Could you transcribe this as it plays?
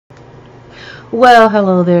Well,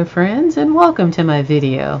 hello there friends, and welcome to my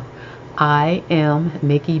video. I am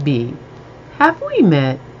Mickey B. Have we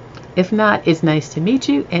met? If not, it's nice to meet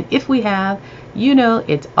you, and if we have, you know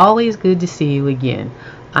it's always good to see you again.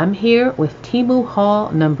 I'm here with Temu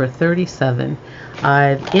haul number 37.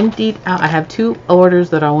 I've emptied out, I have two orders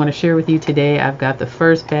that I want to share with you today. I've got the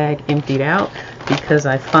first bag emptied out because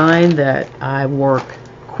I find that I work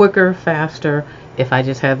quicker, faster if I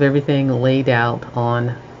just have everything laid out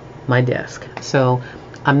on my desk. So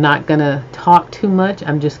I'm not gonna talk too much.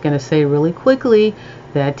 I'm just gonna say really quickly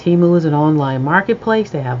that Temu is an online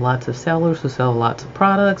marketplace. They have lots of sellers who sell lots of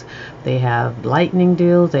products. They have lightning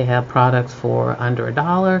deals. They have products for under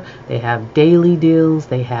 $1. They have daily deals.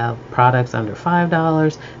 They have products under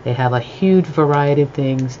 $5. They have a huge variety of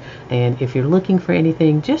things, and if you're looking for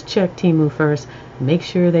anything, just check Temu first. Make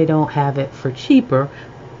sure they don't have it for cheaper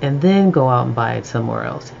and then go out and buy it somewhere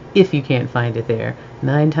else. If you can't find it there,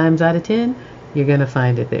 9 times out of 10, you're going to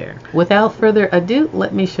find it there. Without further ado,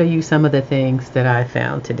 let me show you some of the things that I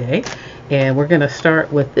found today. And we're going to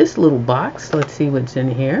start with this little box. Let's see what's in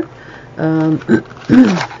here.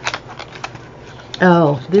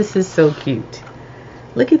 Oh, this is so cute.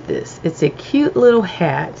 Look at this. It's a cute little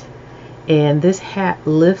hat. And this hat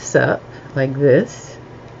lifts up like this.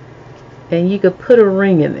 And you could put a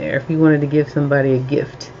ring in there if you wanted to give somebody a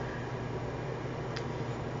gift.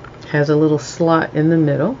 Has a little slot in the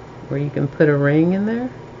middle where you can put a ring in there.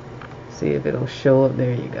 See if it'll show up.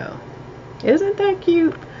 There you go. Isn't that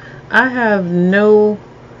cute? I have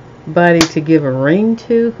nobody to give a ring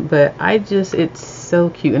to, but it's so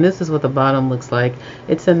cute. And this is what the bottom looks like.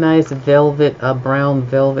 It's a nice velvet, brown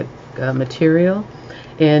velvet material.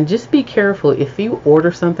 And just be careful if you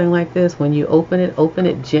order something like this. When you open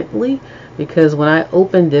it gently, because when I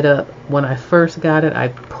opened it up, when I first got it, I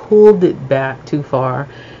pulled it back too far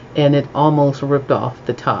and it almost ripped off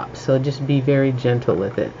the top. So just be very gentle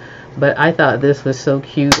with it. But I thought this was so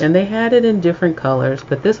cute, and they had it in different colors,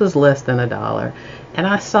 but this was less than $1. And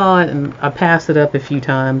I saw it and I passed it up a few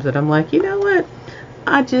times, and I'm like, you know what?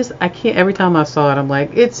 I can't. Every time I saw it, I'm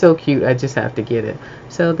like, it's so cute, I just have to get it.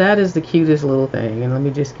 So that is the cutest little thing. And let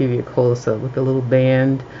me just give you a close-up with the little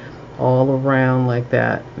band all around like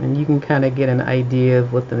that, and you can kind of get an idea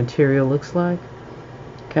of what the material looks like,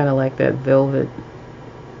 kind of like that velvet.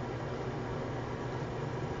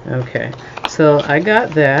 Okay, so I got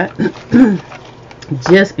that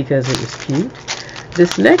just because it was cute.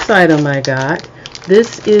 This next item I got,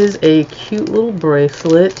 this is a cute little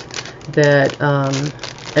bracelet that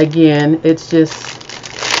again, it's just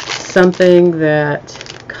something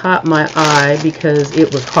that caught my eye because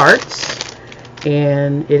it was hearts,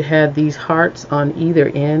 and it had these hearts on either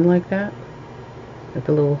end like that, with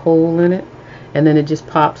a little hole in it, and then it just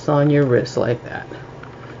pops on your wrist like that.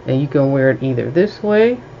 And you can wear it either this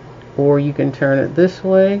way, or you can turn it this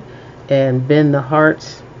way and bend the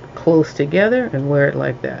hearts close together and wear it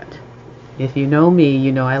like that. If you know me,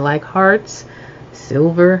 you know I like hearts,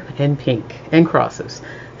 silver, and pink, and crosses.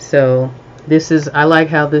 So I like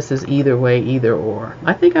how this is either way, either or.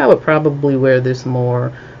 I think I would probably wear this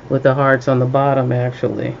more with the hearts on the bottom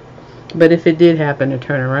actually. But if it did happen to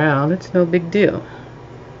turn around, it's no big deal,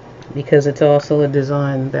 because it's also a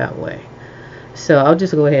design that way. So I'll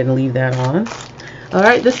just go ahead and leave that on.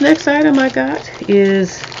 Alright, this next item I got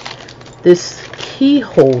is this key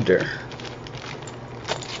holder.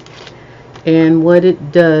 And what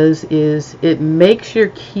it does is it makes your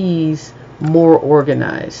keys more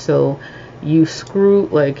organized. So you screw,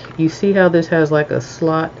 like, you see how this has like a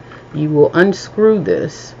slot? You will unscrew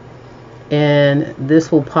this, and this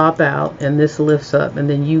will pop out, and this lifts up, and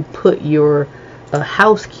then you put your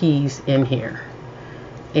house keys in here.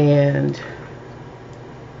 And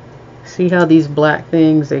see how these black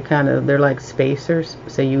things, they're like spacers,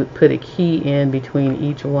 so you put a key in between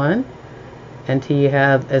each one until you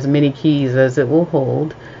have as many keys as it will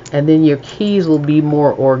hold, and then your keys will be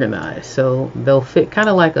more organized, so they'll fit kind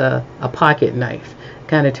of like a pocket knife.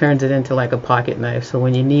 Kind of turns it into like a pocket knife, so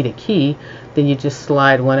when you need a key, then you just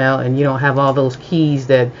slide one out, and you don't have all those keys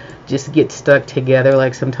that just get stuck together.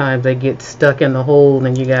 Like sometimes they get stuck in the hole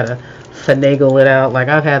and you gotta finagle it out. Like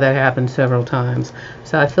I've had that happen several times.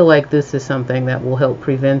 So I feel like this is something that will help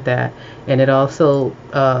prevent that, and it also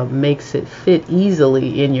makes it fit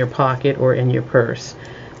easily in your pocket or in your purse.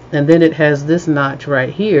 And then it has this notch right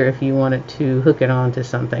here if you wanted to hook it onto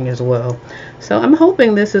something as well. So I'm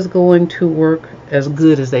hoping this is going to work as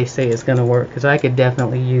good as they say it's going to work, because I could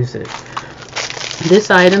definitely use it.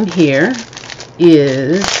 This item here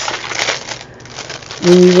is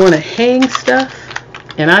when you want to hang stuff.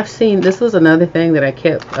 And I've seen, this was another thing that I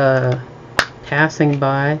kept passing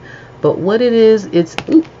by, but what it is, it's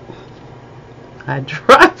I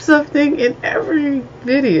drop something in every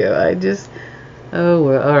video. I just, oh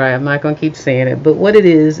well, alright, I'm not going to keep saying it. But what it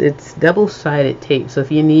is, it's double-sided tape. So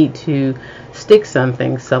if you need to stick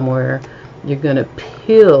something somewhere, you're going to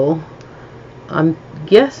peel, I'm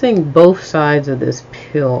guessing both sides of this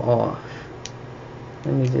peel off.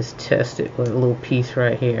 Let me just test it with a little piece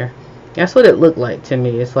right here. That's what it looked like to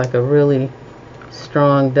me. It's like a really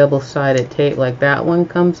strong double-sided tape. Like that one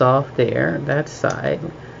comes off there, that side.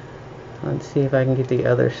 Let's see if I can get the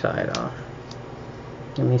other side off.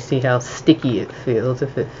 Let me see how sticky it feels,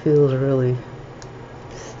 if it feels really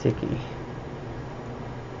sticky.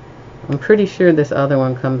 I'm pretty sure this other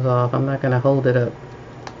one comes off. I'm not going to hold it up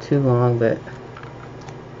too long, but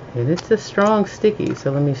it's a strong sticky.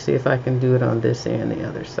 So let me see if I can do it on this and the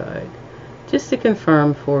other side, just to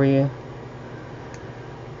confirm for you.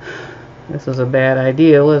 This was a bad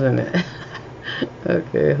idea, wasn't it?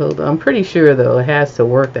 Okay, hold on. I'm pretty sure though it has to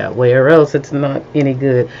work that way, or else it's not any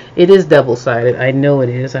good. It is double-sided. I know it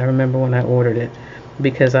is. I remember when I ordered it,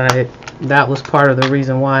 because that was part of the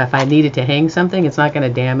reason why. If I needed to hang something, it's not going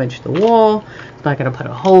to damage the wall. It's not going to put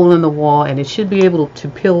a hole in the wall, and it should be able to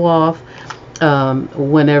peel off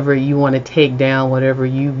whenever you want to take down whatever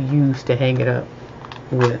you use to hang it up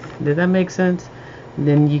with. Did that make sense?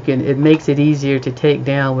 Then you can, it makes it easier to take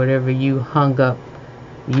down whatever you hung up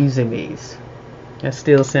using these. That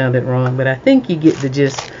still sounded wrong, but I think you get the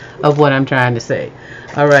gist of what I'm trying to say.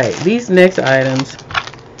 Alright, these next items,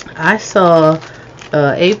 I saw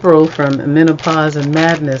April from Menopause and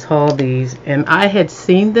Madness haul these, and I had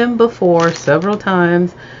seen them before several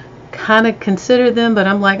times, kind of considered them, but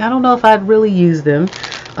I'm like, I don't know if I'd really use them.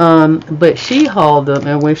 But she hauled them,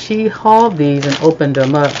 and when she hauled these and opened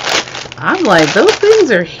them up, I'm like, those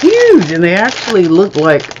things are huge, and they actually look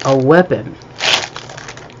like a weapon.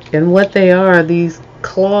 And what they are, these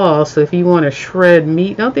claws, so if you want to shred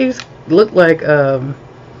meat, don't these look like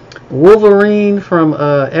Wolverine from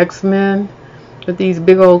X-Men with these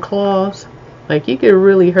big old claws? Like, you could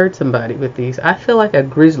really hurt somebody with these. I feel like a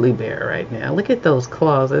grizzly bear right now. Look at those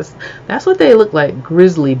claws. That's what they look like,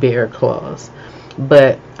 grizzly bear claws.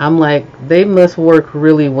 But I'm like, they must work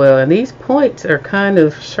really well. And these points are kind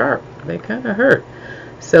of sharp. They kind of hurt.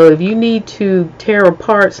 So if you need to tear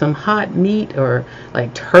apart some hot meat, or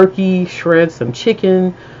like turkey, shred some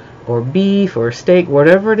chicken or beef or steak,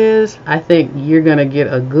 whatever it is, I think you're going to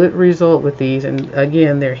get a good result with these. And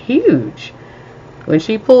again, they're huge. When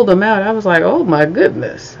she pulled them out, I was like, oh my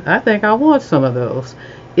goodness, I think I want some of those.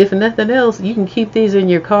 If nothing else, you can keep these in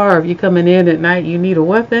your car. If you're coming in at night, you need a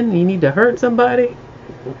weapon, you need to hurt somebody,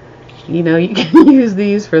 you know, you can use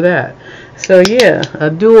these for that. So yeah, a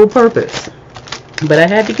dual purpose. But I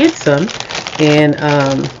had to get some, and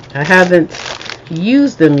I haven't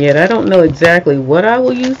used them yet. I don't know exactly what I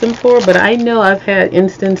will use them for, but I know I've had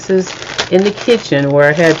instances in the kitchen where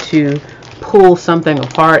I had to pull something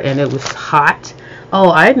apart and it was hot.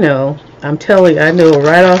 Oh, I know. I'm telling you, I know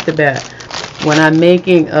right off the bat. When I'm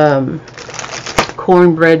making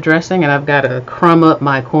cornbread dressing and I've got to crumb up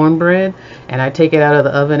my cornbread, and I take it out of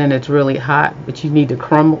the oven and it's really hot, but you need to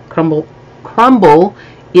crumble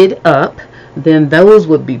it up, then those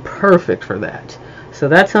would be perfect for that. So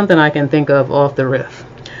that's something I can think of off the riff.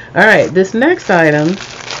 Alright, this next item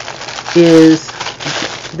is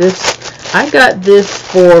this. I got this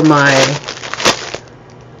for my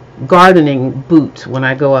gardening boots when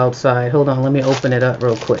I go outside. Hold on, let me open it up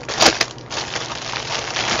real quick.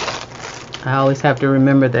 I always have to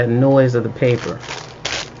remember that noise of the paper.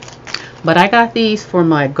 But I got these for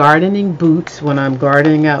my gardening boots when I'm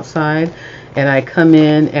gardening outside, and I come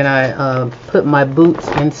in and I put my boots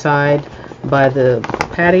inside by the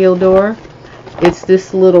patio door. It's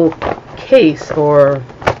this little case, or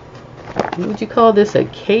what would you call this, a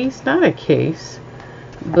case? Not a case,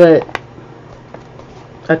 but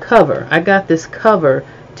a cover. I got this cover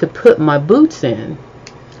to put my boots in.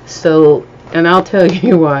 So, and I'll tell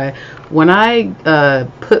you why. When I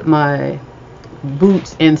put my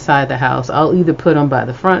boots inside the house, I'll either put them by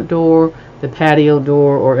the front door, the patio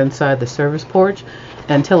door, or inside the service porch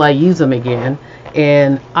until I use them again.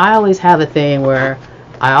 And I always have a thing where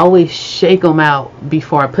I always shake them out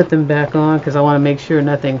before I put them back on, because I want to make sure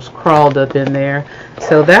nothing's crawled up in there.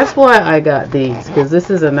 So that's why I got these, because this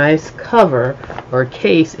is a nice cover or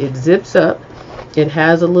case. It zips up, it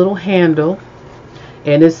has a little handle,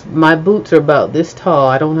 and it's, my boots are about this tall.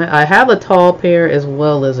 I have a tall pair as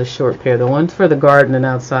well as a short pair. The ones for the garden and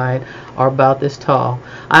outside are about this tall.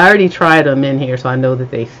 I already tried them in here, so I know that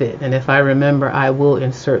they fit, and if I remember, I will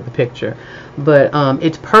insert the picture. But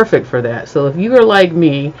it's perfect for that. So if you are like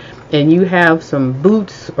me and you have some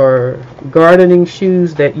boots or gardening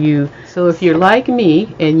shoes that you, so if you're like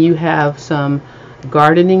me and you have some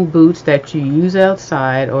gardening boots that you use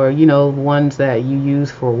outside, or you know, ones that you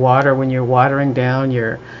use for water when you're watering down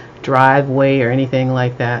your driveway or anything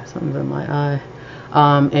like that. Something's in my eye.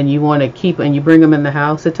 And you want to keep, and you bring them in the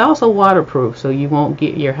house. It's also waterproof, so you won't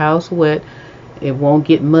get your house wet, it won't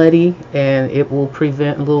get muddy, and it will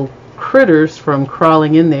prevent little critters from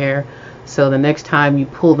crawling in there, so the next time you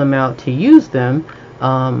pull them out to use them,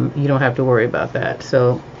 you don't have to worry about that.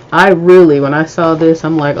 So I really, when I saw this,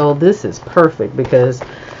 I'm like, oh, this is perfect, because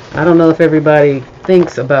I don't know if everybody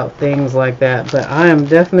thinks about things like that, but I am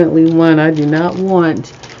definitely one. I do not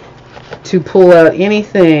want to pull out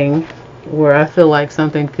anything where I feel like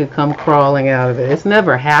something could come crawling out of it. It's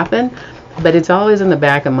never happened, but it's always in the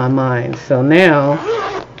back of my mind. So now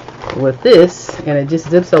with this, and it just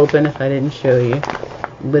zips open if I didn't show you,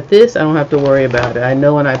 with this I don't have to worry about it. I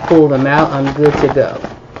know when I pull them out, I'm good to go.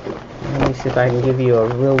 Let me see if I can give you a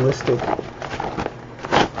realistic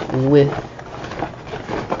width.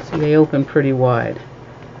 See, they open pretty wide.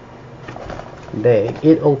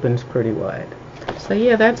 It opens pretty wide. So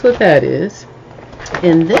yeah, that's what that is.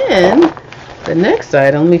 And then the next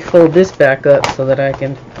item, let me fold this back up so that I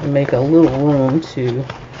can make a little room to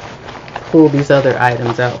pull these other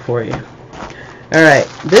items out for you. Alright,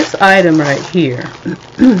 this item right here,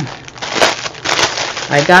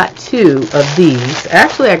 I got 2 of these.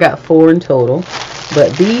 Actually, I got 4 in total,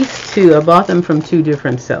 but these 2, I bought them from 2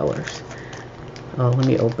 different sellers. Oh, let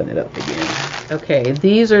me open it up again. Okay,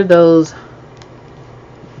 these are those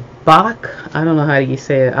I don't know how you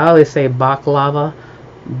say it. I always say baklava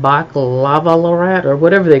rat, or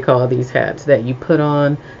whatever they call these hats that you put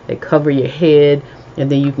on. They cover your head, and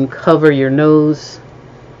then you can cover your nose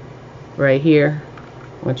right here.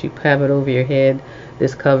 Once you have it over your head,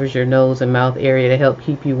 this covers your nose and mouth area to help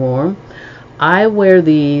keep you warm. I wear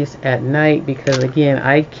these at night because, again,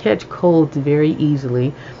 I catch colds very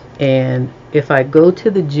easily, and if I go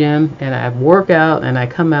to the gym and I work out and I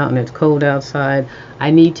come out and it's cold outside,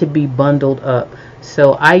 I need to be bundled up.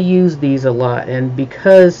 So I use these a lot, and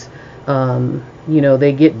because you know,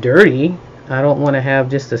 they get dirty, I don't want to have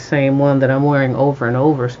just the same one that I'm wearing over and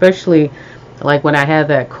over, especially like when I had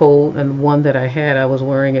that cold, and the one that I had, I was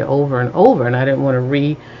wearing it over and over, and I didn't want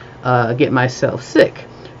to get myself sick.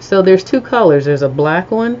 So there's 2 colors. There's a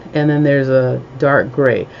black one, and then there's a dark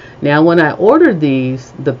gray. Now when I ordered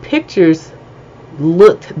these, the pictures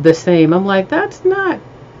looked the same. I'm like, that's not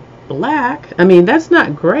black. I mean, that's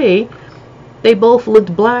not gray. They both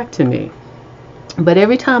looked black to me. But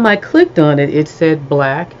every time I clicked on it, it said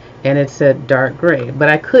black and it said dark gray. But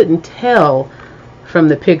I couldn't tell from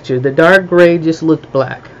the picture. The dark gray just looked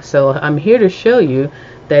black. So I'm here to show you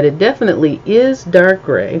that it definitely is dark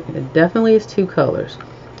gray. It definitely is 2 colors.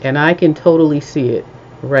 And I can totally see it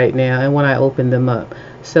right now, and when I open them up.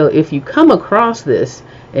 So if you come across this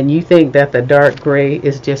and you think that the dark gray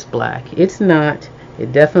is just black, it's not.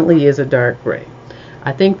 It definitely is a dark gray.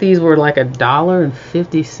 I think these were like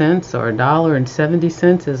 $1.50 or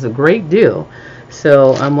 $1.70. Is a great deal.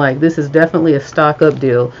 So I'm like, this is definitely a stock up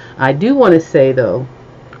deal. I do want to say though,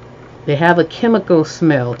 they have a chemical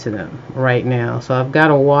smell to them right now, so I've got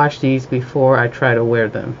to wash these before I try to wear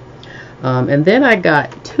them. And then I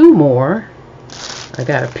got 2 more. I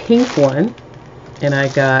got a pink one, and I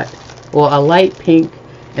got, well, a light pink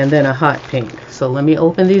and then a hot pink. So let me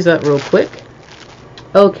open these up real quick.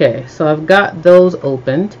 Okay, so I've got those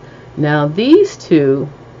opened. Now these 2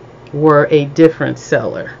 were a different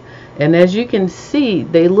seller, and as you can see,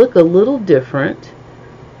 they look a little different.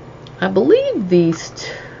 I believe these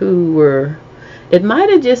 2 were, it might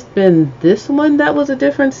have just been this one that was a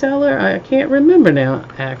different seller. I can't remember now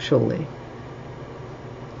actually,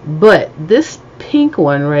 but this pink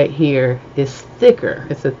one right here is thicker.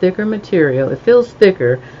 It's a thicker material. It feels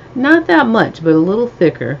thicker, not that much, but a little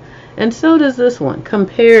thicker. And so does this one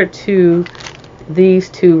compared to these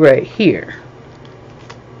 2 right here.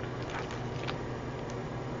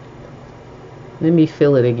 Let me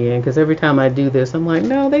feel it again, because every time I do this, I'm like,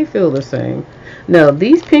 no, they feel the same. No,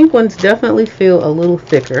 these pink ones definitely feel a little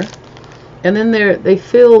thicker. And then they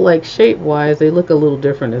feel like shape-wise, they look a little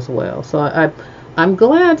different as well. So I'm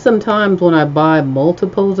glad sometimes when I buy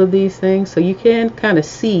multiples of these things, so you can kind of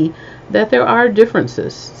see that there are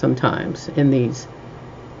differences sometimes in these.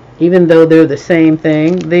 Even though they're the same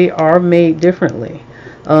thing, they are made differently.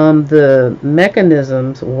 The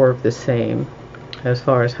mechanisms work the same as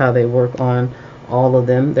far as how they work on all of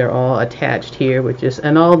them. They're all attached here, which is,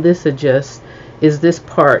 and all this adjusts is this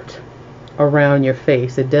part around your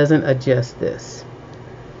face. It doesn't adjust this.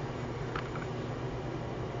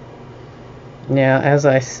 Now as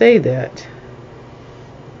I say that,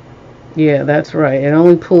 yeah, that's right, it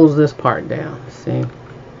only pulls this part down. See,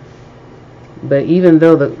 But even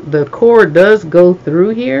though the cord does go through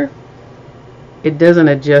here, it doesn't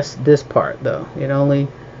adjust this part though. It only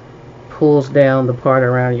pulls down the part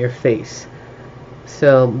around your face.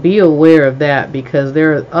 So be aware of that, because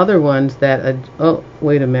there are other ones that oh,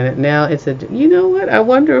 wait a minute, now it's a, you know what, I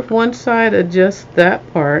wonder if one side adjusts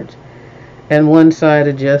that part and one side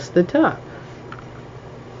adjusts the top.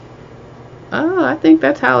 Oh, I think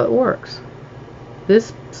that's how it works.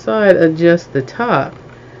 This side adjusts the top,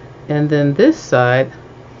 and then this side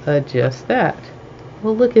adjusts that.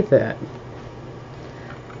 Well, look at that.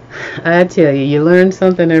 I tell you, you learn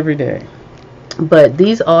something every day. But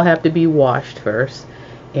these all have to be washed first.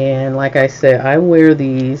 And like I said, I wear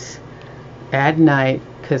these at night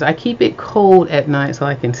because I keep it cold at night so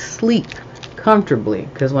I can sleep comfortably.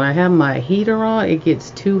 Because when I have my heater on, it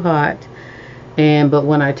gets too hot. But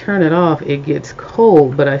when I turn it off, it gets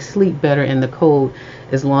cold. But I sleep better in the cold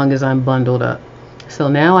as long as I'm bundled up. So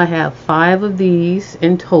now I have 5 of these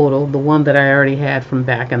in total. The one that I already had from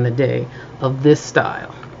back in the day of this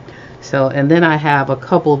style. So, and then I have a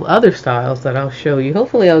couple of other styles that I'll show you.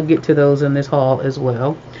 Hopefully I'll get to those in this haul as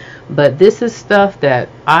well. But this is stuff that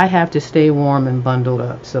I have to stay warm and bundled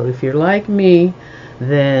up. So if you're like me,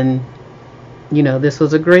 then, you know, this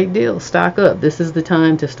was a great deal. Stock up. This is the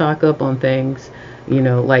time to stock up on things, you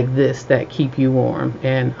know, like this that keep you warm.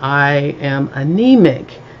 And I am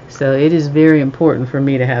anemic, so it is very important for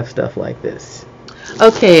me to have stuff like this.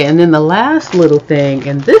 Okay, and then the last little thing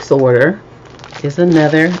in this order is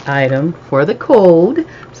another item for the cold.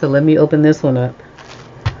 So let me open this one up.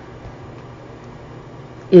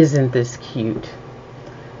 Isn't this cute?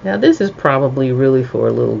 Now this is probably really for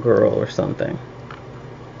a little girl or something.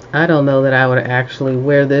 I don't know that I would actually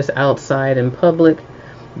wear this outside in public,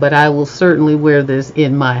 but I will certainly wear this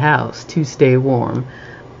in my house to stay warm.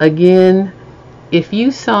 Again, if you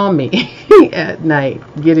saw me at night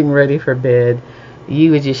getting ready for bed,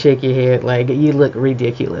 you would just shake your head like you look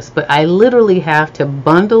ridiculous. But I literally have to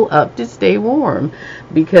bundle up to stay warm,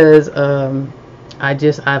 because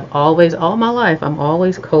I've always, all my life, I'm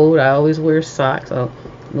always cold. I always wear socks. Oh,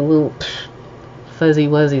 the little fuzzy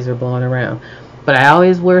wuzzies are blowing around. But I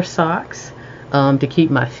always wear socks to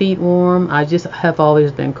keep my feet warm. I just have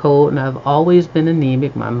always been cold, and I've always been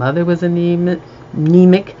anemic. My mother was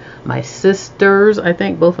anemic. My sisters, I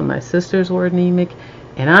think both of my sisters were anemic.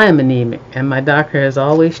 And I am anemic, and my doctor has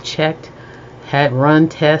always checked, had run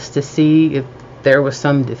tests to see if there was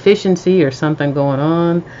some deficiency or something going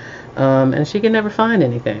on, and she could never find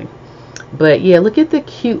anything. But yeah, look at the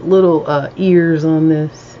cute little ears on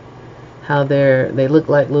this, how they look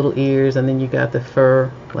like little ears, and then you got the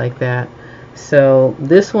fur like that. So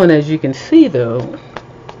this one, as you can see though,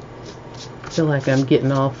 I feel like I'm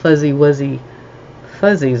getting all fuzzy wuzzy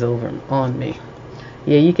fuzzies over on me.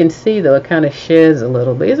 Yeah, you can see though, it kind of sheds a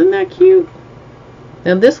little bit. Isn't that cute?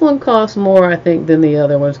 Now this one costs more, I think, than the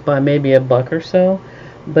other ones by maybe $1 or so.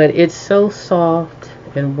 But it's so soft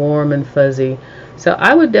and warm and fuzzy. So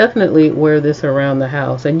I would definitely wear this around the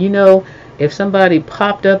house. And you know, if somebody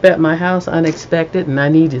popped up at my house unexpected and I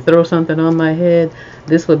need to throw something on my head,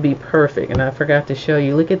 this would be perfect. And I forgot to show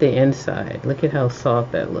you, look at the inside. Look at how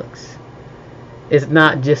soft that looks. It's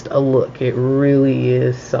not just a look, it really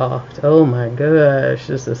is soft. Oh my gosh,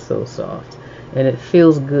 this is so soft. And it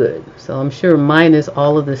feels good. So I'm sure minus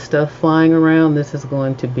all of the stuff flying around, this is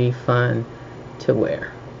going to be fun to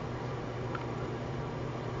wear.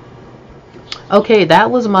 Okay,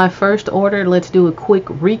 that was my first order. Let's do a quick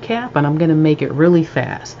recap, and I'm going to make it really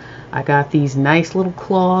fast. I got these nice little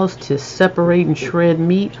claws to separate and shred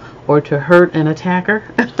meat, or to hurt an attacker.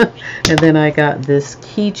 And then I got this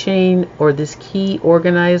keychain, or this key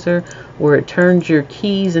organizer, where it turns your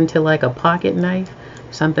keys into like a pocket knife,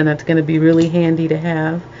 something that's going to be really handy to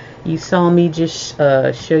have. You saw me just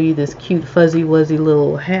show you this cute fuzzy wuzzy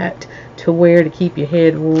little hat to wear to keep your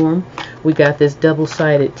head warm. We got this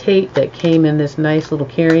double-sided tape that came in this nice little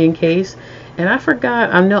carrying case. And I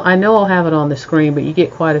forgot, I know I'll have it on the screen, but you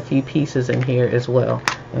get quite a few pieces in here as well.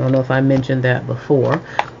 I don't know if I mentioned that before.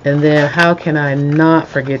 And then how can I not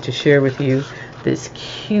forget to share with you this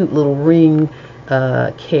cute little ring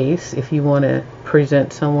case. If you want to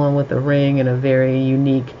present someone with a ring in a very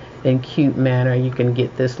unique and cute manner, you can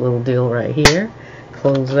get this little deal right here.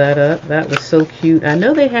 Close that up. That was so cute. I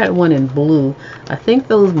know they had one in blue. I think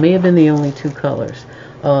those may have been the only 2 colors.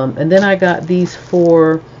 And then I got these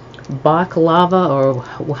 4 baklava,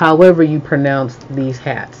 or however you pronounce these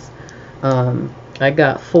hats. I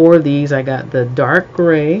got 4 of these. I got the dark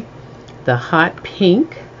gray, the hot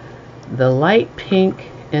pink, the light pink,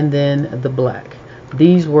 and then the black.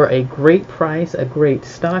 These were a great price, a great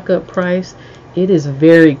stock up price. It is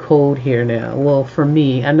very cold here now. Well, for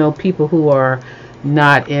me, I know people who are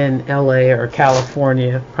not in LA or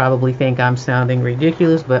California probably think I'm sounding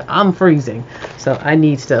ridiculous, but I'm freezing, so I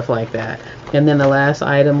need stuff like that. And then the last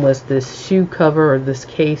item was this shoe cover, or this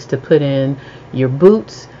case to put in your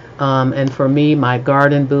boots. And for me, my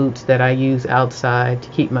garden boots that I use outside to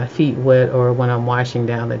keep my feet wet or when I'm washing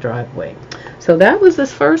down the driveway. So that was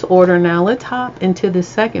this first order. Now let's hop into the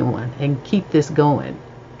second one and keep this going.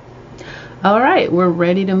 All right, we're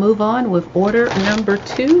ready to move on with order number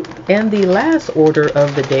 2 and the last order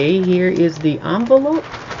of the day. Here is the envelope.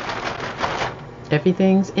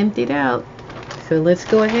 Everything's emptied out. So let's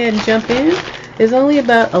go ahead and jump in. There's only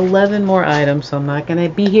about 11 more items, so I'm not going to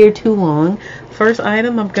be here too long. First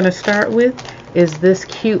item I'm going to start with is this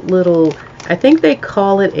cute little, I think they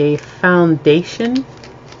call it a foundation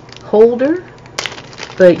holder,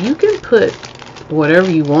 but you can put whatever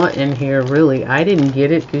you want in here, really. I didn't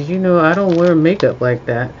get it because, you know, I don't wear makeup like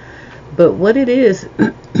that. But what it is,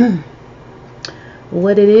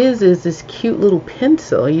 what it is this cute little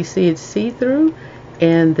pencil. You see it's see-through,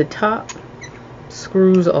 and the top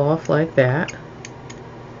screws off like that.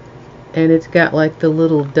 And it's got like the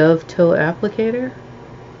little dovetail applicator.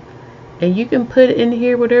 And you can put in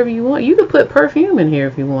here whatever you want. You can put perfume in here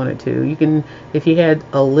if you wanted to. You can, if you had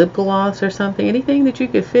a lip gloss or something, anything that you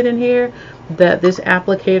could fit in here that this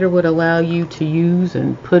applicator would allow you to use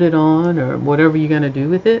and put it on, or whatever you're going to do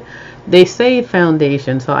with it. They say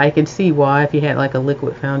foundation, so I can see why if you had like a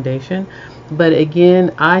liquid foundation. But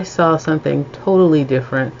again, I saw something totally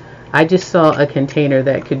different. I just saw a container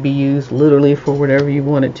that could be used literally for whatever you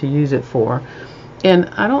wanted to use it for. And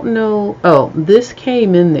I don't know, oh, this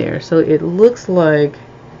came in there, so it looks like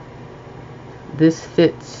this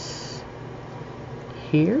fits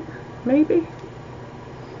here, maybe?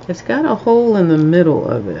 It's got a hole in the middle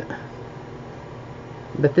of it,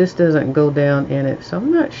 but this doesn't go down in it, so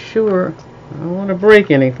I'm not sure. I don't want to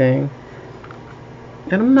break anything.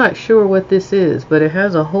 And I'm not sure what this is, but it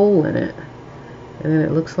has a hole in it. And then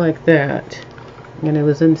it looks like that. And it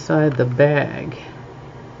was inside the bag.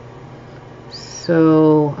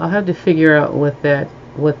 So I'll have to figure out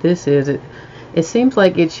what this is. It seems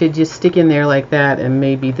like it should just stick in there like that, and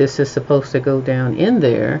maybe this is supposed to go down in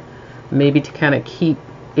there, maybe to kind of keep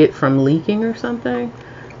it from leaking or something.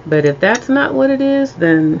 But if that's not what it is,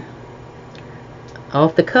 then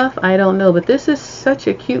off the cuff, I don't know. But this is such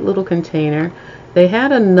a cute little container. They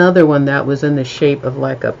had another one that was in the shape of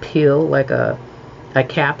like a pill, like a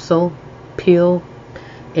capsule pill.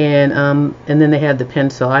 And then they had the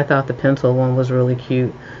pencil. I thought the pencil one was really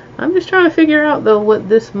cute. I'm just trying to figure out though what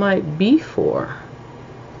this might be for.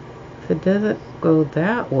 If it doesn't go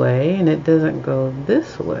that way and it doesn't go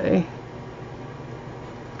this way.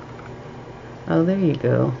 Oh, there you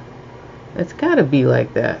go. It's got to be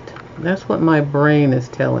like that. That's what my brain is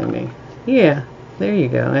telling me. Yeah, there you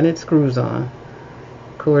go. And it screws on.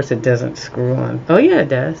 Of course it doesn't screw on. Oh yeah, it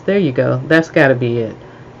does. There you go. That's got to be it.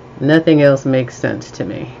 Nothing else makes sense to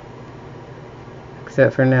me.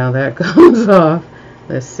 Except for now that comes off.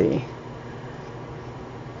 Let's see.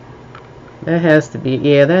 That has to be,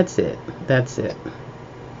 yeah, that's it. That's it.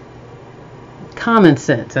 Common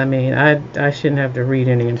sense. I mean, I shouldn't have to read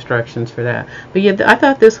any instructions for that. But yeah, I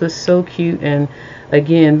thought this was so cute. And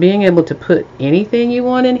again, being able to put anything you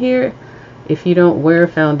want in here, if you don't wear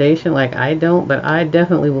foundation like I don't, but I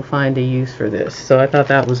definitely will find a use for this. So I thought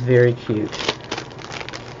that was very cute.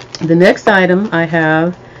 The next item I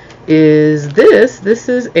have is this. This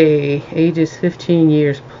is a ages 15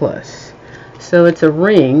 years plus. So it's a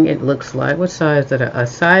ring, it looks like. What size is it? A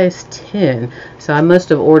size 10. So I must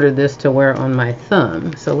have ordered this to wear on my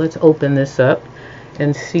thumb. So let's open this up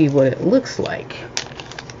and see what it looks like.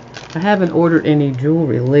 I haven't ordered any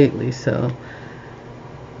jewelry lately, so.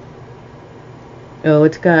 Oh,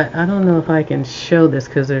 it's got, I don't know if I can show this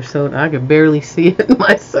because they're so, I can barely see it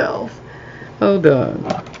myself. Hold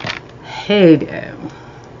on. Hey down.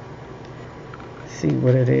 See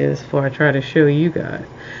what it is before I try to show you guys.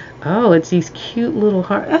 Oh, it's these cute little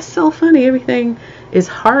hearts. That's so funny. Everything is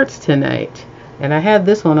hearts tonight. And I had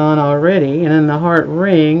this one on already. And then the heart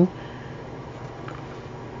ring.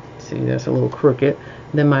 See, that's a little crooked.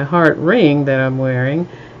 Then my heart ring that I'm wearing.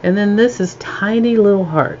 And then this is tiny little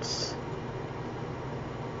hearts.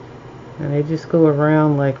 And they just go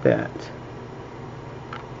around like that.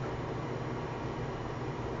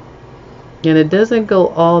 And it doesn't go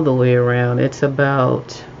all the way around. It's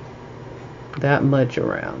about that much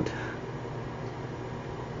around.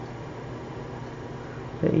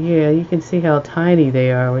 But yeah, you can see how tiny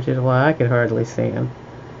they are, which is why I could hardly see them.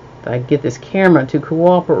 I get this camera to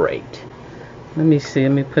cooperate. Let me see.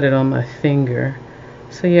 Let me put it on my finger.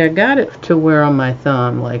 So yeah, I got it to wear on my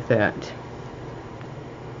thumb like that.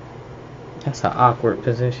 That's an awkward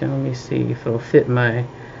position. Let me see if it'll fit my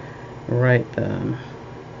right thumb.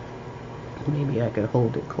 Maybe I could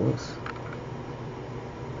hold it close.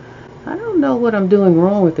 I don't know what I'm doing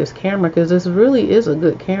wrong with this camera, because this really is a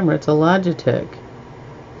good camera. It's a Logitech.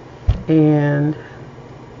 And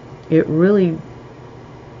it really,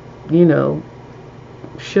 you know,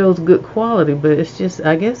 shows good quality, but it's just,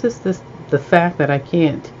 I guess it's this, the fact that I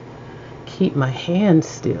can't keep my hand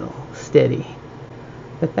still steady.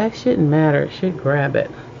 But that shouldn't matter. It should grab it.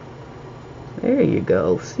 There you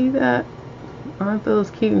go. See that? Aren't those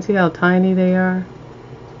cute? And see how tiny they are?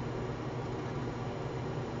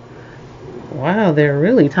 Wow, they're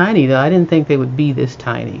really tiny though. I didn't think they would be this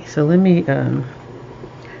tiny. So let me, now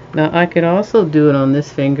I could also do it on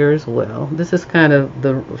this finger as well. This is kind of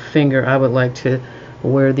the finger I would like to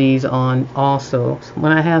wear these on also. So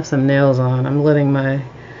when I have some nails on, I'm letting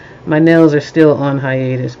my nails are still on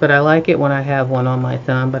hiatus, but I like it when I have one on my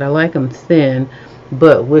thumb. But I like them thin,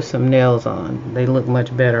 but with some nails on. They look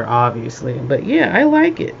much better, obviously. But yeah, I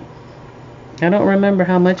like it. I don't remember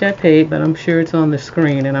how much I paid, but I'm sure it's on the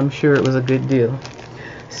screen, and I'm sure it was a good deal.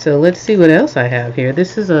 So let's see what else I have here.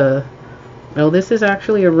 This is a, oh, this is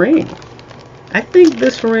actually a ring. I think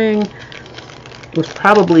this ring was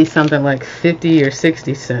probably something like 50 or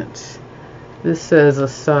 60 cents. This says a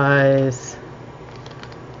size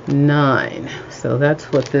 9. So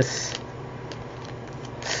that's what this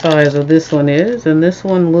size of this one is. And this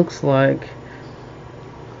one looks like,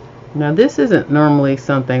 now this isn't normally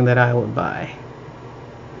something that I would buy.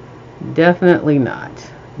 Definitely not.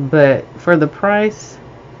 But for the price,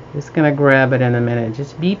 it's gonna grab it in a minute.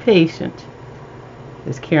 Just be patient.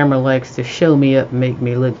 This camera likes to show me up and make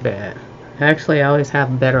me look bad. Actually, I always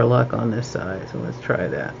have better luck on this side, so let's try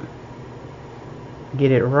that.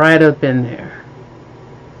 Get it right up in there.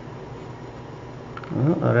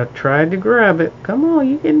 Oh, I tried to grab it. Come on,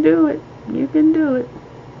 you can do it. You can do it.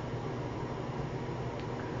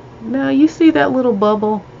 Now, you see that little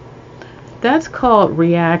bubble? That's called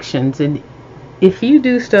reactions. And if you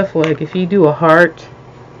do stuff like, if you do a heart,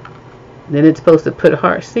 then it's supposed to put a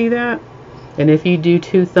heart. See that? And if you do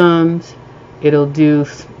 2 thumbs, it'll do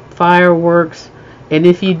fireworks. And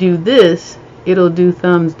if you do this, it'll do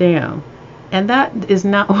thumbs down. And that is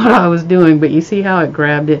not what I was doing, but you see how it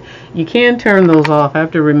grabbed it? You can turn those off. I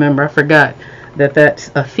have to remember, I forgot that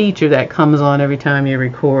that's a feature that comes on every time you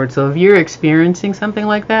record. So if you're experiencing something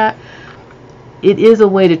like that, it is a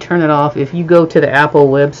way to turn it off. If you go to the Apple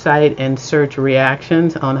website and search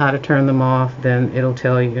reactions on how to turn them off, then it'll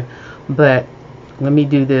tell you. But let me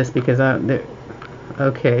do this because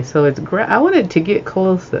okay, so it's I wanted to get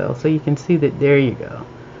close though, so you can see that. There you go.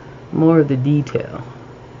 More of the detail.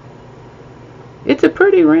 It's a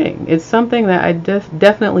pretty ring. It's something that I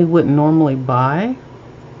definitely wouldn't normally buy,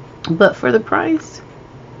 but for the price,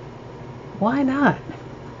 why not?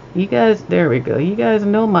 You guys, there we go. You guys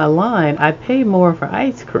know my line. I pay more for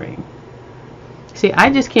ice cream. See,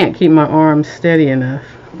 I just can't keep my arms steady enough.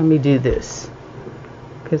 Let me do this,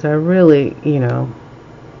 because I really, you know,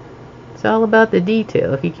 it's all about the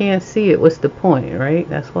detail. If you can't see it, what's the point, right?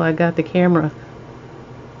 That's why I got the camera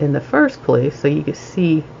in the first place, so you can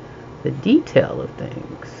see the detail of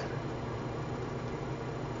things.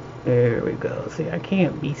 There we go. See, I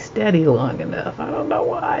can't be steady long enough. I don't know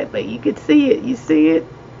why, but you can see it. You see it?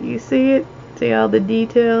 You see it? See all the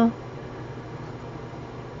detail?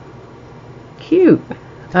 Cute.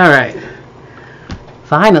 Alright.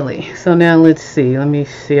 Finally. So now let's see. Let me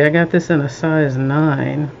see. I got this in a size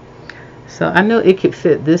 9. So I know it could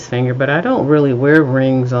fit this finger, but I don't really wear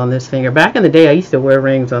rings on this finger. Back in the day, I used to wear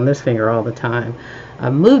rings on this finger all the time. I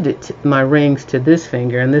moved my rings to this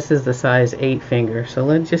finger, and this is the size 8 finger. So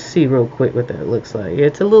let's just see real quick what that looks like.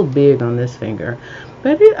 It's a little big on this finger,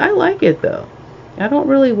 but I like it though. I don't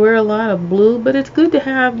really wear a lot of blue, but it's good to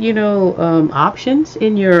have, you know, options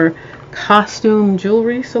in your costume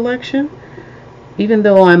jewelry selection. Even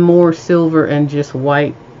though I'm more silver and just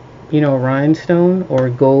white, you know, rhinestone, or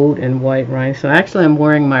gold and white rhinestone. Actually, I'm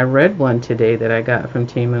wearing my red one today that I got from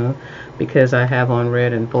Temu, because I have on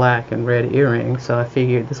red and black and red earrings. So I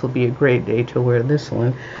figured this will be a great day to wear this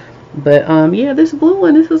one. But yeah, this blue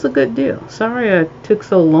one, this was a good deal. Sorry I took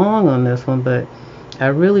so long on this one, but I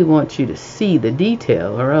really want you to see the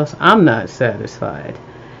detail, or else I'm not satisfied.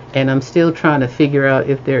 And I'm still trying to figure out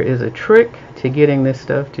if there is a trick to getting this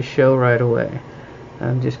stuff to show right away.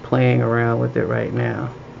 I'm just playing around with it right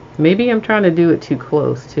now. Maybe I'm trying to do it too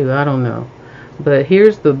close too, I don't know. But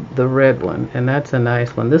here's the red one, and that's a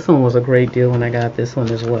nice one. This one was a great deal when I got this one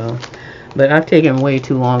as well. But I've taken way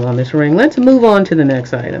too long on this ring. Let's move on to the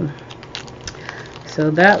next item. So So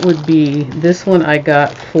that would be, this one I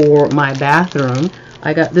got for my bathroom.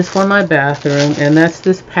 I got this for my bathroom, and that's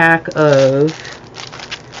this pack of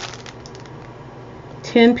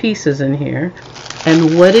 10 pieces in here.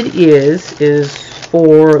 And what it is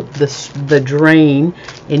for the drain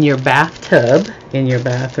in your bathtub, in your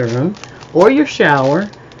bathroom, or your shower.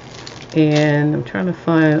 And I'm trying to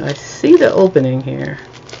find, I see the opening here.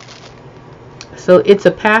 So it's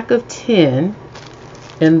a pack of 10,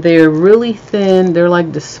 and they're really thin. They're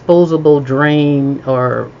like disposable drain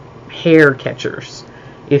or hair catchers,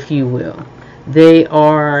 if you will. They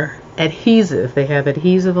are adhesive. They have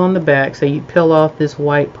adhesive on the back, so you peel off this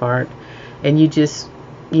white part and you just,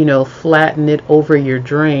 you know, flatten it over your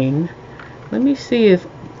drain. Let me see if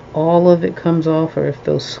all of it comes off or if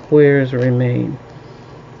those squares remain.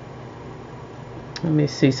 Let me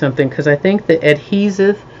see something, because I think the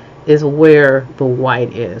adhesive is where the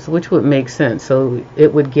white is, which would make sense, so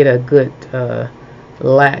it would get a good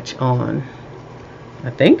latch on.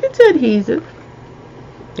 I think it's adhesive.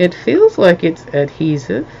 It feels like it's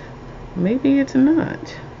adhesive. Maybe it's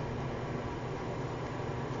not.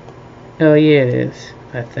 Oh yeah, it is,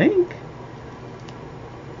 I think.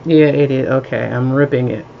 Yeah, it is. Okay, I'm ripping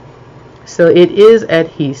it. So it is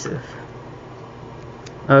adhesive.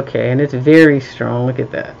 Okay, and it's very strong. Look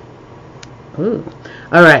at that. Ooh.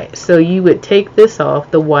 Alright, so you would take this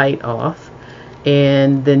off, the white off,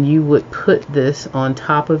 and then you would put this on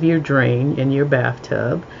top of your drain in your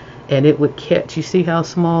bathtub, and it would catch, you see how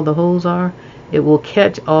small the holes are? It will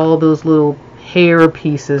catch all those little hair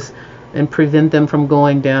pieces and prevent them from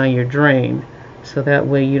going down your drain. So that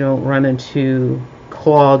way you don't run into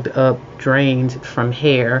clogged up drains from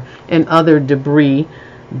hair and other debris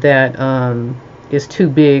that is too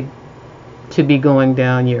big to be going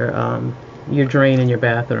down your drain in your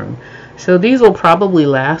bathroom. So these will probably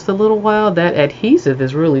last a little while. That adhesive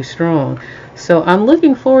is really strong. So I'm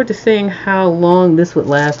looking forward to seeing how long this would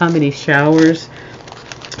last, how many showers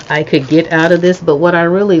I could get out of this. But what I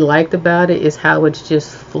really liked about it is how it's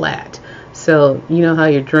just flat. So you know how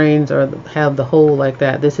your drains have the hole like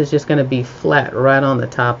that. This is just going to be flat right on the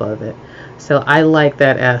top of it. So I like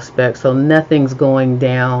that aspect. So nothing's going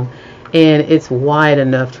down, and it's wide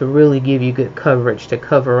enough to really give you good coverage to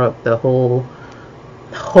cover up the whole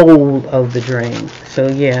hole of the drain. So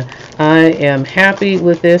yeah, I am happy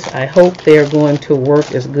with this. I hope they're going to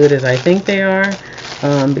work as good as I think they are,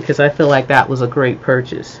 because I feel like that was a great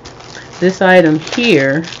purchase. This item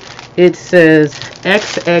here, it says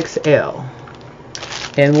XXL,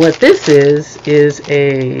 and what this is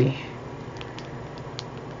a,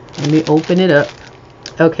 let me open it up.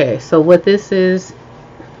 Okay, so what this is,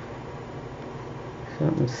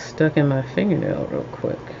 something stuck in my fingernail real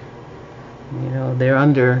quick. You know,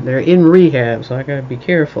 they're in rehab, so I gotta be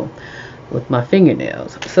careful with my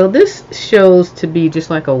fingernails. So this shows to be just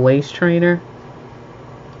like a waist trainer,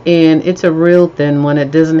 and it's a real thin one.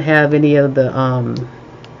 It doesn't have any of the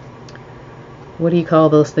what do you call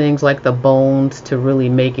those things, like the bones to really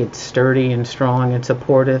make it sturdy and strong and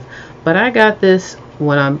supportive. But I got this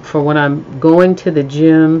when I'm going to the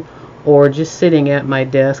gym or just sitting at my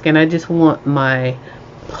desk, and I just want my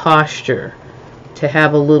posture to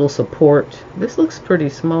have a little support. This looks pretty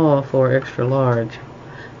small for extra large.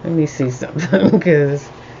 Let me see something, because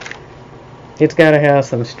it's got to have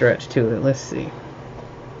some stretch to it. Let's see.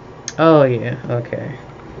 Oh yeah, okay.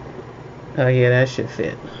 Oh yeah, that should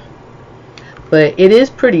fit. But it is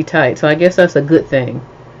pretty tight, so I guess that's a good thing,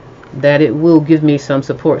 that it will give me some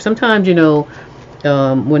support. Sometimes, you know,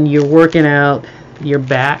 when you're working out, your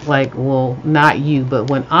back, like, well, not you, but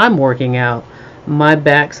when I'm working out, my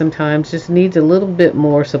back sometimes just needs a little bit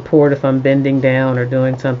more support if I'm bending down or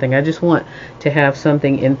doing something. I just want to have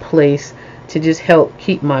something in place to just help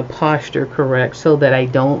keep my posture correct, so that I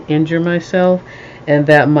don't injure myself and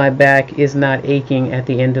that my back is not aching at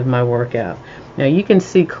the end of my workout. Now you can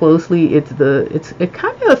see closely, it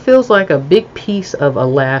kind of feels like a big piece of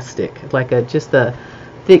elastic, like just a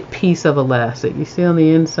thick piece of elastic. You see on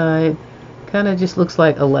the inside, kind of just looks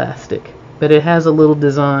like elastic, but it has a little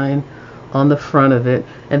design on the front of it,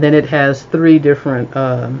 and then it has 3 different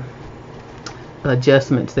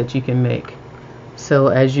adjustments that you can make. So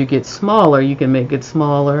as you get smaller, you can make it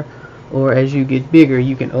smaller, or as you get bigger,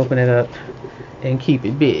 you can open it up and keep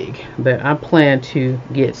it big. But I plan to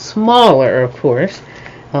get smaller, of course.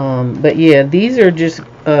 But yeah, these are just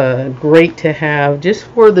great to have just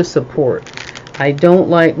for the support. I don't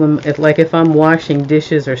like when, if I'm washing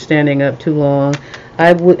dishes or standing up too long,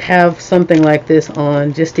 I would have something like this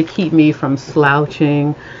on just to keep me from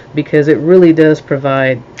slouching, because it really does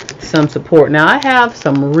provide some support. Now I have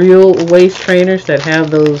some real waist trainers that have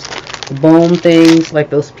those bone things, like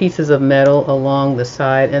those pieces of metal along the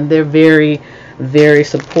side, and they're very, very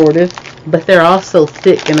supportive, but they're also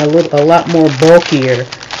thick and a lot more bulkier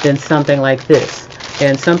than something like this.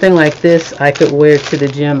 And something like this I could wear to the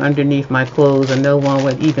gym underneath my clothes and no one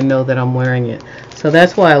would even know that I'm wearing it. So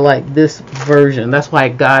that's why I like this version. That's why I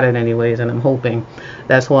got it anyways, and I'm hoping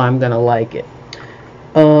that's why I'm gonna like it.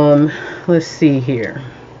 Let's see here.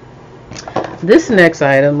 This next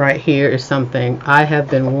item right here is something I have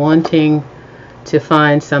been wanting to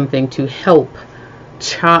find, something to help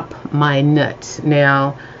chop my nuts.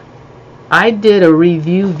 Now, I did a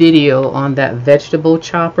review video on that vegetable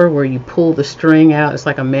chopper where you pull the string out. It's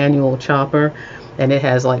like a manual chopper, and it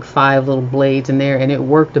has like 5 little blades in there, and it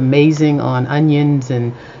worked amazing on onions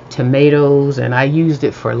and tomatoes, and I used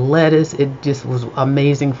it for lettuce. It just was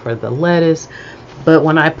amazing for the lettuce. But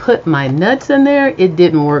when I put my nuts in there, it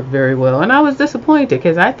didn't work very well, and I was disappointed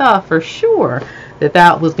because I thought for sure that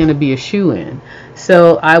that was going to be a shoo-in.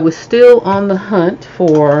 So I was still on the hunt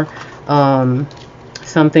for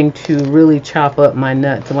something to really chop up my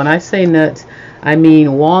nuts. And when I say nuts, I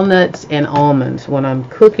mean walnuts and almonds. When I'm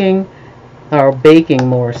cooking or baking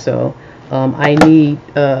more so, I need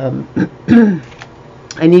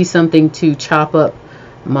I need something to chop up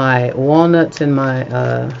my walnuts and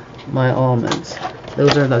my my almonds.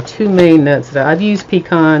 Those are the 2 main nuts that I've used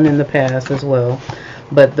pecan in the past as well,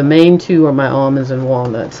 but the main 2 are my almonds and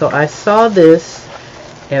walnuts. So I saw this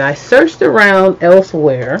and I searched around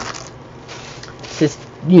elsewhere to,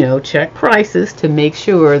 you know, check prices to make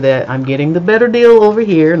sure that I'm getting the better deal over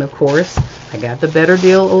here. And of course I got the better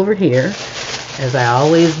deal over here, as I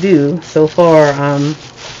always do. So far I'm,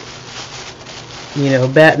 you know,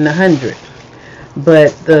 batting 100.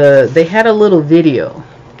 But they had a little video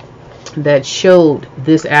that showed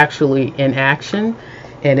this actually in action,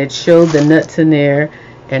 and it showed the nuts in there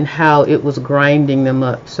and how it was grinding them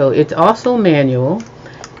up. So it's also manual,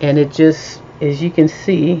 and it just, as you can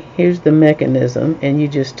see, here's the mechanism, and you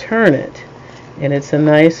just turn it, and it's a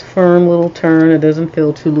nice firm little turn. It doesn't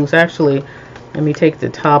feel too loose. Actually, let me take the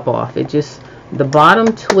top off. It just, the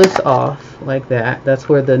bottom twists off like that. That's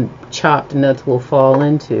where the chopped nuts will fall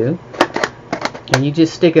into. And you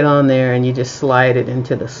just stick it on there and you just slide it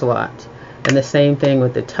into the slot. And the same thing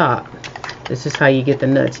with the top. This is how you get the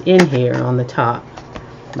nuts in here on the top.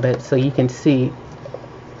 But so you can see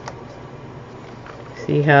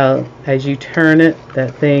how as you turn it,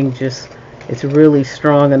 that thing just, it's really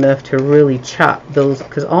strong enough to really chop those,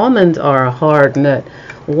 because almonds are a hard nut.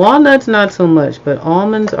 Walnuts not so much, but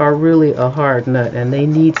almonds are really a hard nut, and they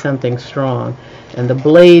need something strong. And the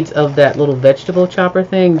blades of that little vegetable chopper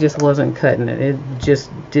thing just wasn't cutting it. It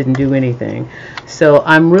just didn't do anything. So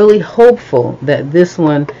I'm really hopeful that this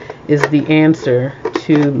one is the answer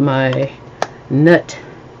to my nut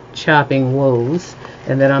chopping woes,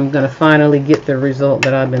 and that I'm going to finally get the result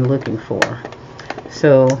that I've been looking for.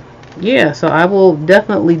 So yeah, so I will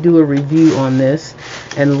definitely do a review on this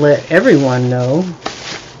and let everyone know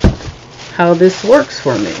how this works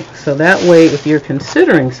for me. So that way, if you're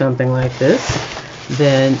considering something like this,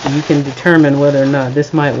 then you can determine whether or not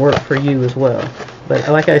this might work for you as well. But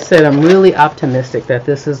like I said, I'm really optimistic that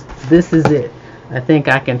this is it. I think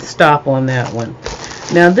I can stop on that one.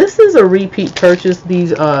 Now this is a repeat purchase,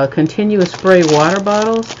 these continuous spray water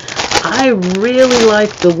bottles. I really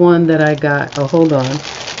like the one that I got. Oh, hold on.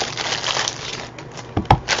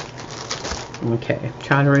 Okay,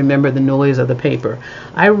 trying to remember the noise of the paper.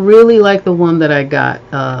 I really like the one that I got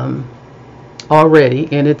already,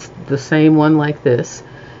 and it's the same one like this,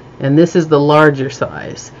 and this is the larger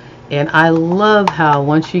size. And I love how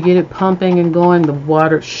once you get it pumping and going, the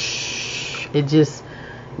water, it just,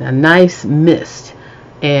 a nice mist.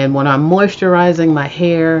 And when I'm moisturizing my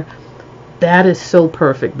hair, that is so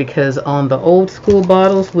perfect, because on the old school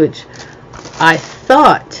bottles, which I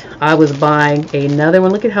thought I was buying another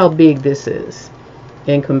one, look at how big this is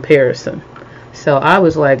in comparison. So I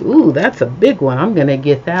was like, ooh, that's a big one, I'm gonna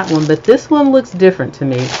get that one. But this one looks different to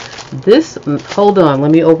me. This, hold on,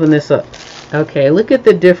 let me open this up. Okay, look at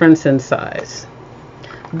the difference in size.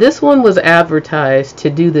 This one was advertised to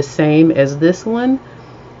do the same as this one,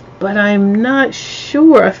 but I'm not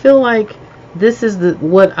sure. I feel like this is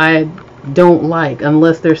what I don't like,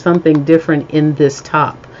 unless there's something different in this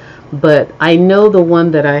top. But I know the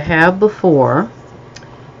one that I have before,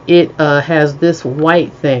 it has this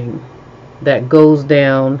white thing that goes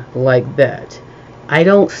down like that. I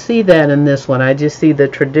don't see that in this one. I just see the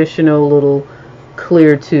traditional little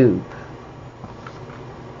clear tube.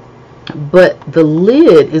 But the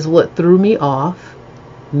lid is what threw me off,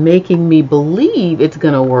 making me believe it's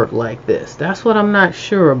gonna work like this. That's what I'm not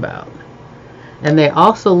sure about. And they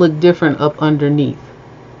also look different up underneath.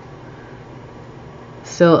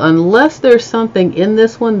 So unless there's something in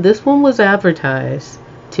this one was advertised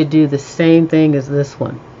to do the same thing as this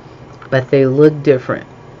one, but they look different.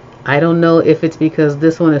 I don't know if it's because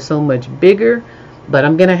this one is so much bigger, but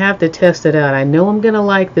I'm gonna have to test it out. I know I'm gonna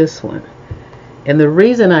like this one. And the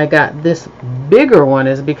reason I got this bigger one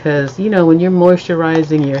is because, you know, when you're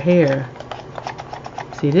moisturizing your hair,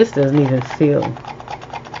 see, this doesn't even feel,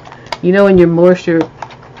 you know, when you're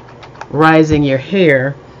moisturizing your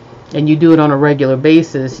hair and you do it on a regular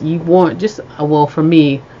basis, you want just, well, for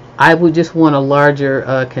me, I would just want a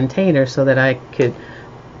larger container so that I could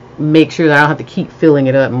make sure that I don't have to keep filling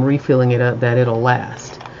it up and refilling it up, that it'll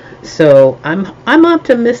last. So I'm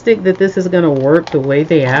optimistic that this is going to work the way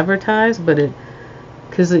they advertise, but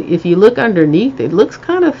because if you look underneath, it looks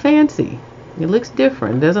kind of fancy. It looks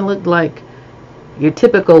different. It doesn't look like your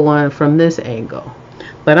typical one from this angle.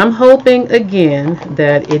 But I'm hoping again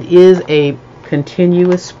that it is a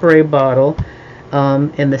continuous spray bottle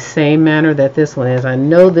in the same manner that this one is. I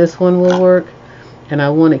know this one will work, and I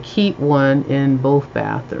want to keep one in both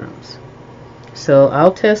bathrooms. So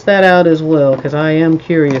I'll test that out as well, because I am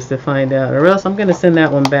curious to find out, or else I'm going to send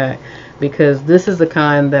that one back, because this is the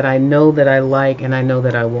kind that I know that I like and I know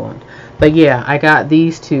that I want. But yeah, I got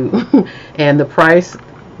these two and the price,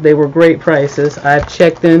 they were great prices. I've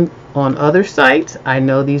checked them on other sites. I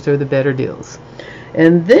know these are the better deals.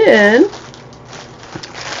 And then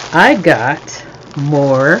I got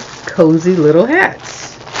more cozy little hats.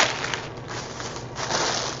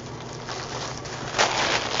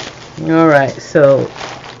 All right, so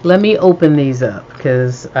let me open these up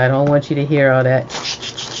because I don't want you to hear all that.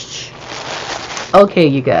 Okay,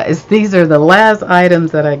 you guys, these are the last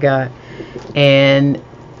items that I got, and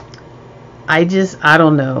I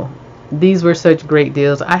don't know. These were such great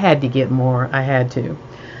deals. I had to get more. I had to.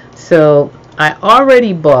 So I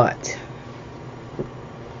already bought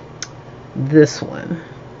this one.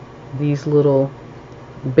 These little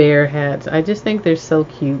bear hats. I just think they're so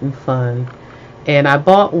cute and fun. And I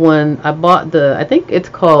bought one. I bought I think it's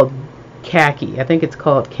called khaki. I think it's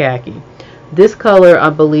called khaki. This color, I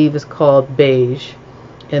believe, is called beige.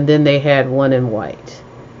 And then they had one in white.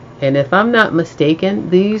 And if I'm not mistaken,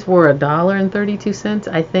 these were $1.32,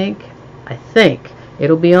 I think.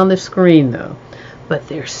 It'll be on the screen though. But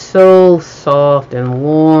they're so soft and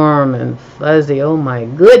warm and fuzzy. Oh my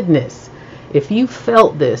goodness. If you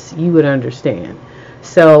felt this, you would understand.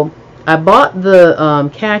 So I bought the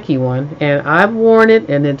khaki one, and I've worn it,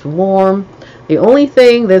 and it's warm. The only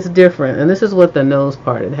thing that's different, and this is what the nose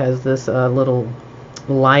part, it has this little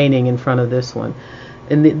lining in front of this one.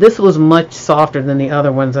 And this was much softer than the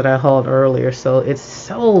other ones that I hauled earlier, so it's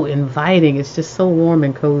so inviting. It's just so warm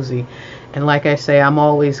and cozy. And like I say, I'm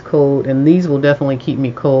always cold, and these will definitely keep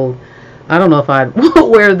me cold. I don't know if I'd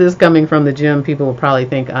wear this coming from the gym. People will probably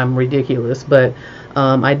think I'm ridiculous, but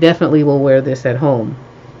I definitely will wear this at home.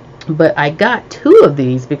 But I got two of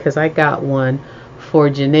these because I got one for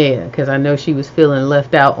Janaea, because I know she was feeling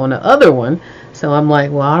left out on the other one. So I'm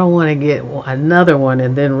like, well, I don't want to get another one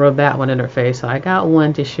and then rub that one in her face. So I got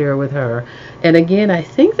one to share with her. And again, I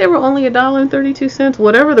think they were only $1.32.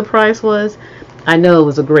 Whatever the price was, I know it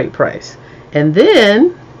was a great price. And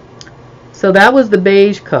then, so that was the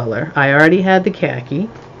beige color. I already had the khaki.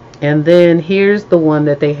 And then here's the one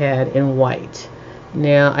that they had in white.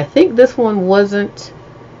 Now, I think this one wasn't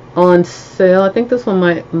on sale. I think this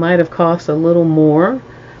one might have cost a little more,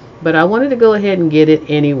 but I wanted to go ahead and get it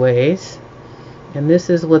anyways. And this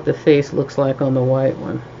is what the face looks like on the white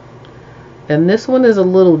one. And this one is a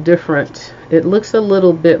little different. It looks a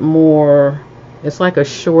little bit more, it's like a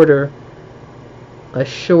shorter,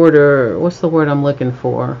 what's the word I'm looking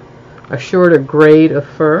for? A shorter grade of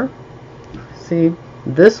fur. See,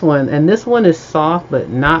 this one, and this one is soft, but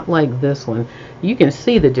not like this one. You can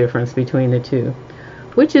see the difference between the two,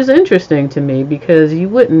 which is interesting to me because you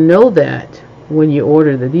wouldn't know that when you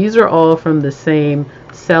order them. These are all from the same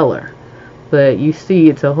seller, but you see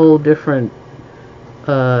it's a whole different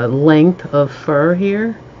length of fur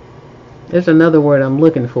here. There's another word I'm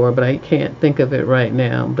looking for, but I can't think of it right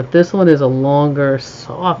now. But this one is a longer,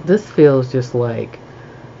 soft. This feels just like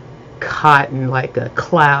cotton, like a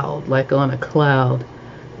cloud, like on a cloud.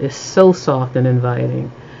 It's so soft and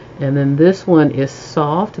inviting. And then this one is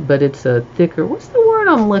soft, but it's a thicker, what's the word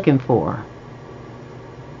I'm looking for?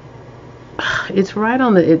 It's right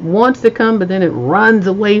on the, it wants to come, but then it runs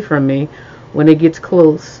away from me when it gets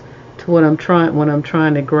close to what I'm trying, when I'm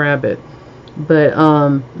trying to grab it. But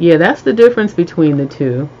yeah, that's the difference between the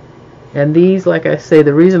two. And these, like I say,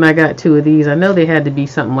 the reason I got two of these, I know they had to be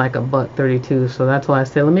something like $1.32, so that's why I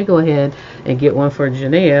said let me go ahead and get one for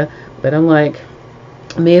Janaea. But I'm like,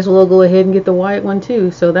 may as well go ahead and get the white one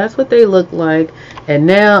too. So that's what they look like. And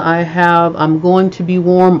now I'm going to be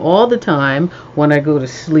warm all the time when I go to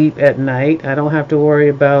sleep at night. I don't have to worry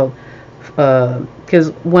about, because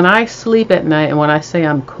when I sleep at night and when I say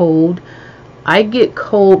I'm cold, I get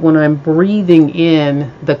cold when I'm breathing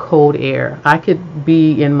in the cold air. I could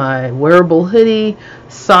be in my wearable hoodie,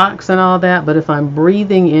 socks and all that, but if I'm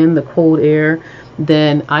breathing in the cold air,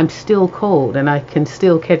 then I'm still cold and I can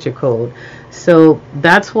still catch a cold. So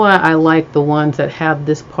that's why I like the ones that have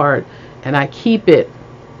this part, and I keep it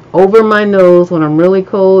over my nose when I'm really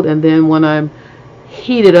cold, and then when I'm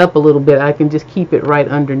heated up a little bit, I can just keep it right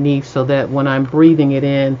underneath so that when I'm breathing it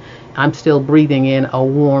in, I'm still breathing in a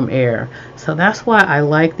warm air. So that's why I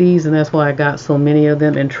like these, and that's why I got so many of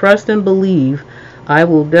them. And trust and believe, I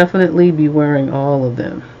will definitely be wearing all of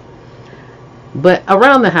them. But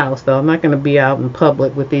around the house though, I'm not going to be out in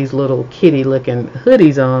public with these little kitty looking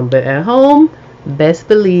hoodies on, but at home, best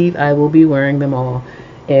believe I will be wearing them all.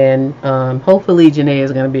 And hopefully Janae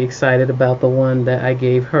is going to be excited about the one that I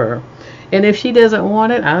gave her. And if she doesn't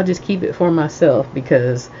want it, I'll just keep it for myself,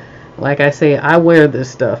 because like I say, I wear this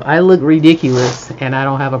stuff. I look ridiculous and I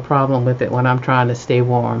don't have a problem with it when I'm trying to stay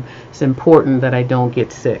warm. It's important that I don't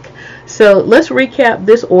get sick. So let's recap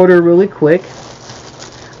this order really quick.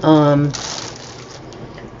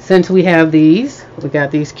 Since we have these, we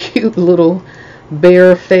got these cute little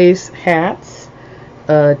bear face hats,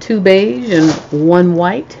 2 beige and 1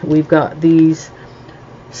 white. We've got these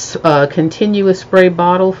continuous spray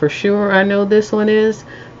bottle for sure. I know this one is.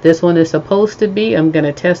 This one is supposed to be. I'm going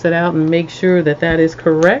to test it out and make sure that that is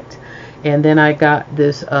correct. And then I got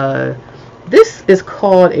this, this is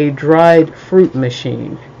called a dried fruit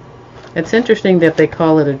machine. It's interesting that they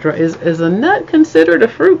call it a dry. Is a nut considered a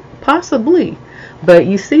fruit? Possibly. But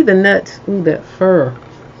you see the nuts, ooh, that fur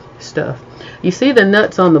stuff. You see the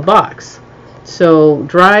nuts on the box. So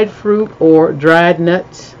dried fruit or dried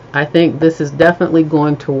nuts, I think this is definitely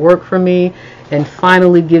going to work for me and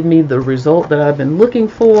finally give me the result that I've been looking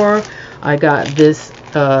for. I got this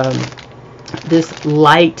this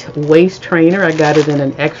light waist trainer. I got it in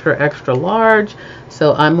an extra large.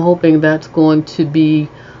 So I'm hoping that's going to be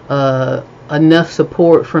enough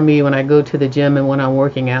support for me when I go to the gym and when I'm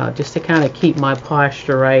working out, just to kind of keep my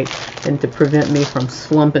posture right and to prevent me from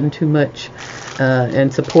slumping too much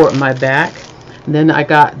and support my back. And then I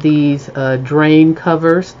got these drain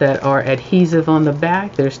covers that are adhesive on the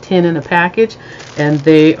back. There's 10 in a package, and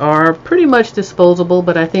they are pretty much disposable,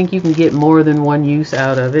 but I think you can get more than one use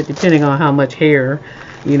out of it depending on how much hair,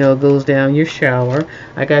 you know, goes down your shower.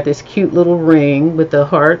 I got this cute little ring with the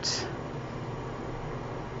hearts.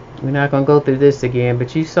 We're not going to go through this again,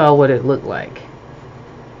 but you saw what it looked like.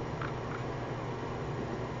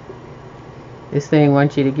 This thing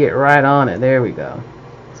wants you to get right on it. There we go.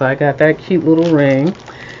 So I got that cute little ring.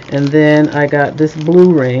 And then I got this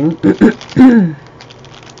blue ring.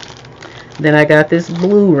 Then I got this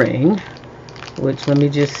blue ring, which let me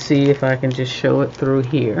just see if I can just show it through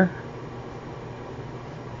here.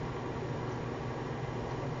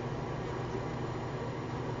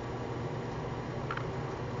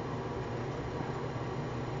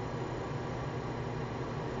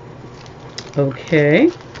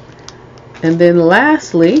 Okay, and then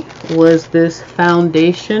lastly was this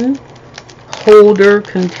foundation holder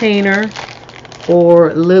container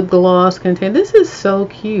or lip gloss container. This is so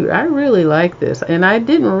cute. I really like this, and I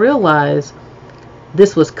didn't realize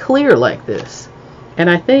this was clear like this. And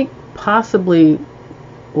I think possibly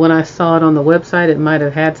when I saw it on the website, it might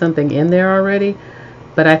have had something in there already,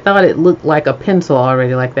 but I thought it looked like a pencil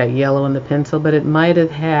already, like that yellow in the pencil, but it might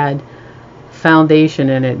have had foundation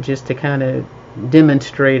in it just to kind of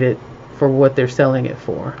demonstrate it for what they're selling it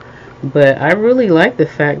for. But I really like the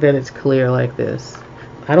fact that it's clear like this.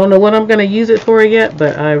 I don't know what I'm going to use it for yet,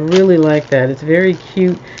 but I really like that. It's very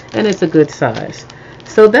cute and it's a good size.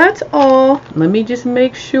 So that's all. Let me just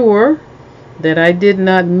make sure that I did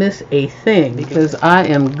not miss a thing, because I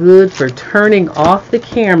am good for turning off the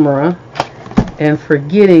camera and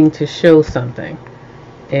forgetting to show something,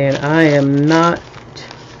 and I am not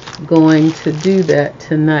going to do that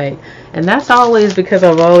tonight. And that's always because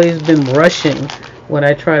I've always been rushing when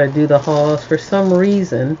I try to do the hauls. For some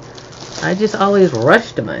reason I just always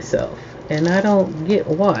rush to myself, and I don't get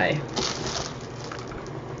why.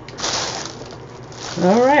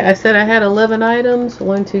 Alright, I said I had 11 items.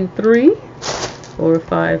 1, 2, 3, 4,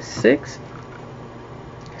 5, 6,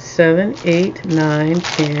 7, 8, 9,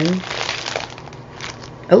 10,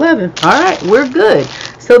 11. Alright, we're good.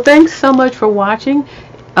 So thanks so much for watching.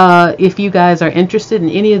 If you guys are interested in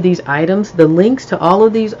any of these items, the links to all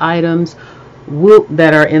of these items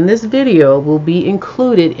that are in this video will be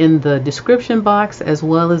included in the description box as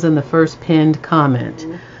well as in the first pinned comment.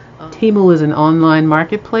 Temu is an online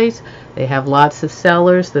marketplace. They have lots of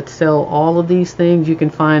sellers that sell all of these things. You can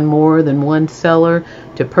find more than one seller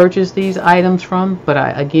to purchase these items from, but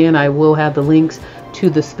I will have the links to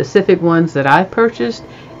the specific ones that I purchased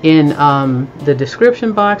in the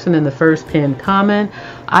description box and in the first pinned comment.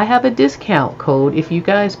 I have a discount code. If you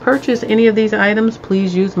guys purchase any of these items,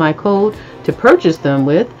 please use my code to purchase them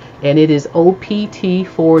with, and it is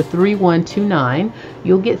OPT43129.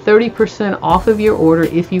 You'll get 30% off of your order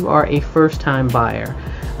if you are a first-time buyer.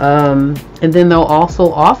 And then they'll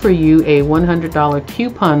also offer you a $100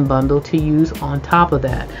 coupon bundle to use on top of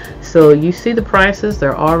that. So you see the prices,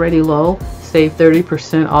 they're already low. Save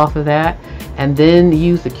 30% off of that, and then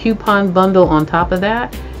use the coupon bundle on top of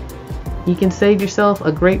that. You can save yourself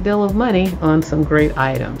a great deal of money on some great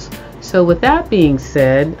items. So with that being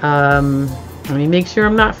said, let me make sure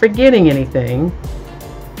I'm not forgetting anything.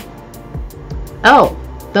 Oh,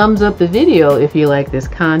 thumbs up the video if you like this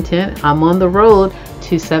content. I'm on the road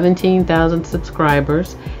to 17,000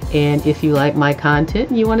 subscribers, and if you like my content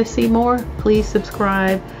and you want to see more, please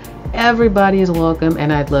subscribe. Everybody is welcome,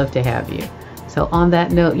 and I'd love to have you. So on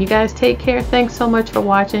that note, you guys take care. Thanks so much for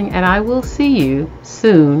watching, and I will see you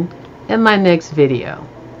soon in my next video.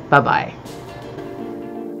 Bye-bye.